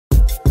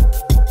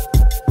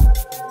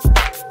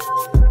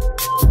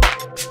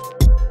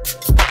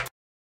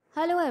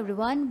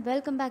everyone,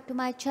 welcome back to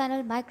my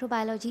channel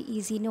Microbiology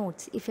Easy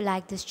Notes. If you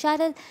like this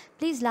channel,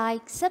 please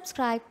like,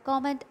 subscribe,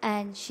 comment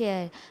and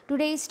share.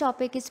 Today's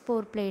topic is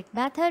pour plate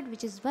method,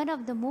 which is one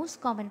of the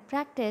most common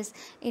practice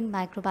in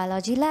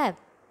Microbiology Lab.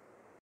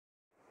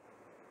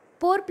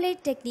 Pour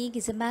plate technique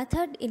is a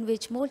method in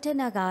which molten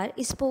agar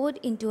is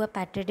poured into a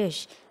petri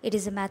dish. It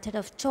is a method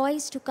of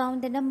choice to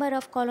count the number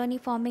of colony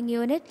forming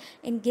unit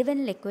in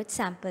given liquid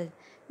sample.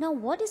 Now,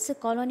 what is a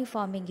colony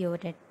forming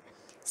unit?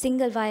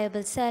 Single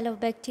viable cell of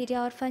bacteria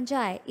or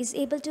fungi is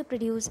able to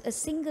produce a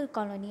single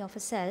colony of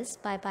cells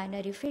by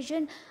binary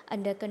fission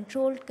under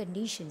controlled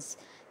conditions.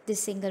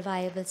 This single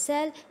viable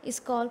cell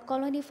is called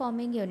colony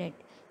forming unit.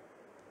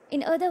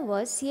 In other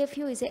words,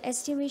 CFU is an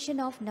estimation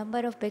of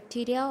number of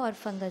bacteria or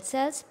fungal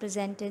cells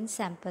present in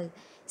sample.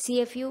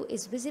 CFU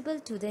is visible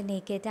to the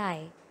naked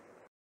eye.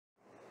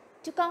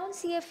 To count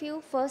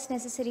CFU, first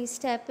necessary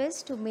step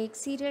is to make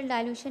serial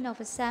dilution of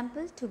a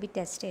sample to be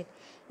tested.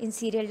 In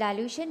serial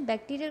dilution,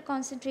 bacterial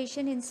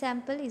concentration in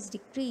sample is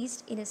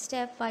decreased in a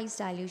stepwise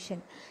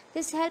dilution.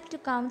 This helps to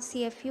count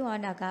CFU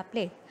on agar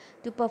plate.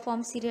 To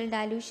perform serial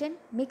dilution,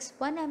 mix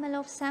 1 ml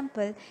of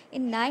sample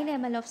in 9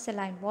 ml of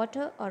saline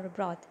water or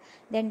broth.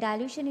 Then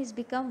dilution is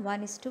become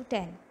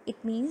 1:10.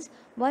 It means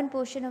 1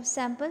 portion of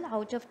sample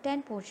out of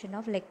 10 portion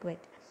of liquid.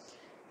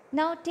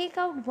 Now take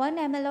out 1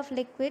 ml of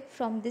liquid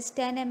from this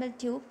 10 ml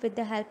tube with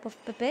the help of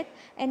pipette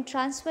and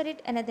transfer it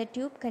another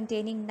tube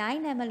containing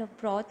 9 ml of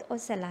broth or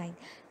saline.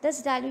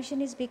 Thus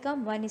dilution is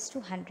become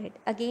 1:100.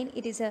 Again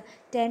it is a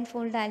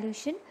 10-fold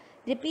dilution.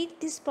 Repeat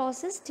this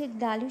process till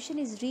dilution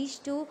is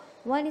reached to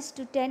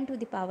 1:10 to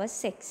the power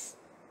 6.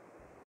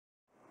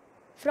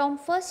 From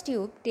first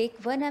tube, take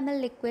 1 ml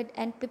liquid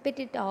and pipette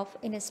it off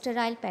in a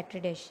sterile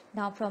petri dish.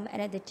 Now from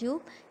another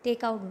tube,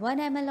 take out 1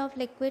 ml of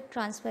liquid,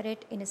 transfer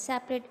it in a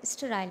separate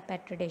sterile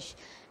petri dish.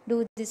 Do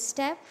this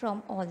step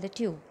from all the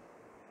tube.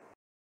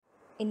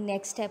 In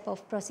next step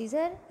of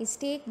procedure is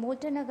take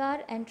molten agar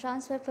and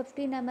transfer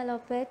 15 ml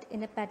of it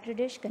in a petri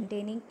dish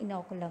containing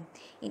inoculum.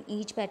 In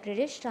each petri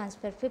dish,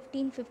 transfer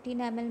 15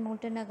 ml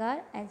molten agar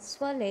and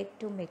swirl it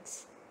to mix.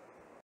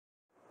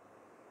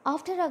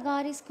 After agar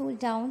is cooled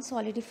down,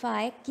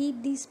 solidify, keep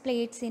these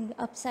plates in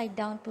upside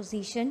down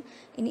position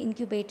in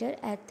incubator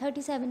at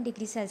 37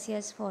 degrees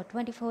Celsius for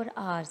 24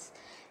 hours.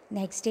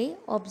 Next day,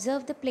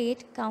 observe the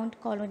plate, count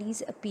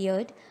colonies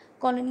appeared.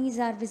 Colonies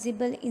are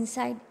visible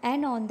inside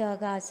and on the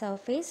agar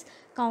surface.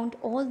 Count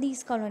all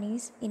these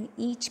colonies in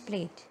each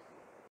plate.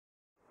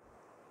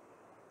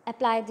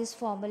 Apply this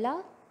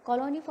formula.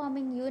 Colony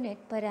forming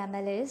unit per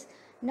ml is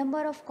number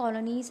of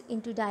colonies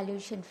into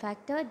dilution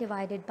factor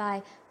divided by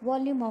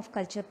volume of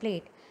culture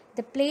plate.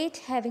 The plate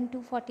having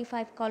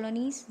 245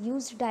 colonies,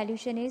 used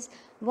dilution is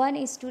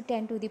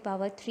 1:10 to the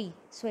power 3.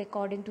 So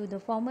according to the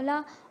formula,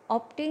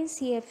 obtained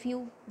CFU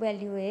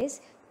value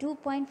is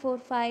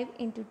 2.45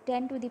 into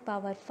 10 to the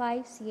power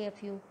 5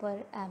 CFU per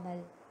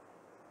ml.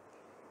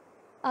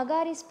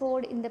 Agar is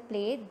poured in the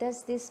plate,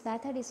 thus this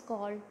method is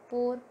called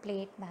pour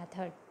plate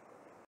method.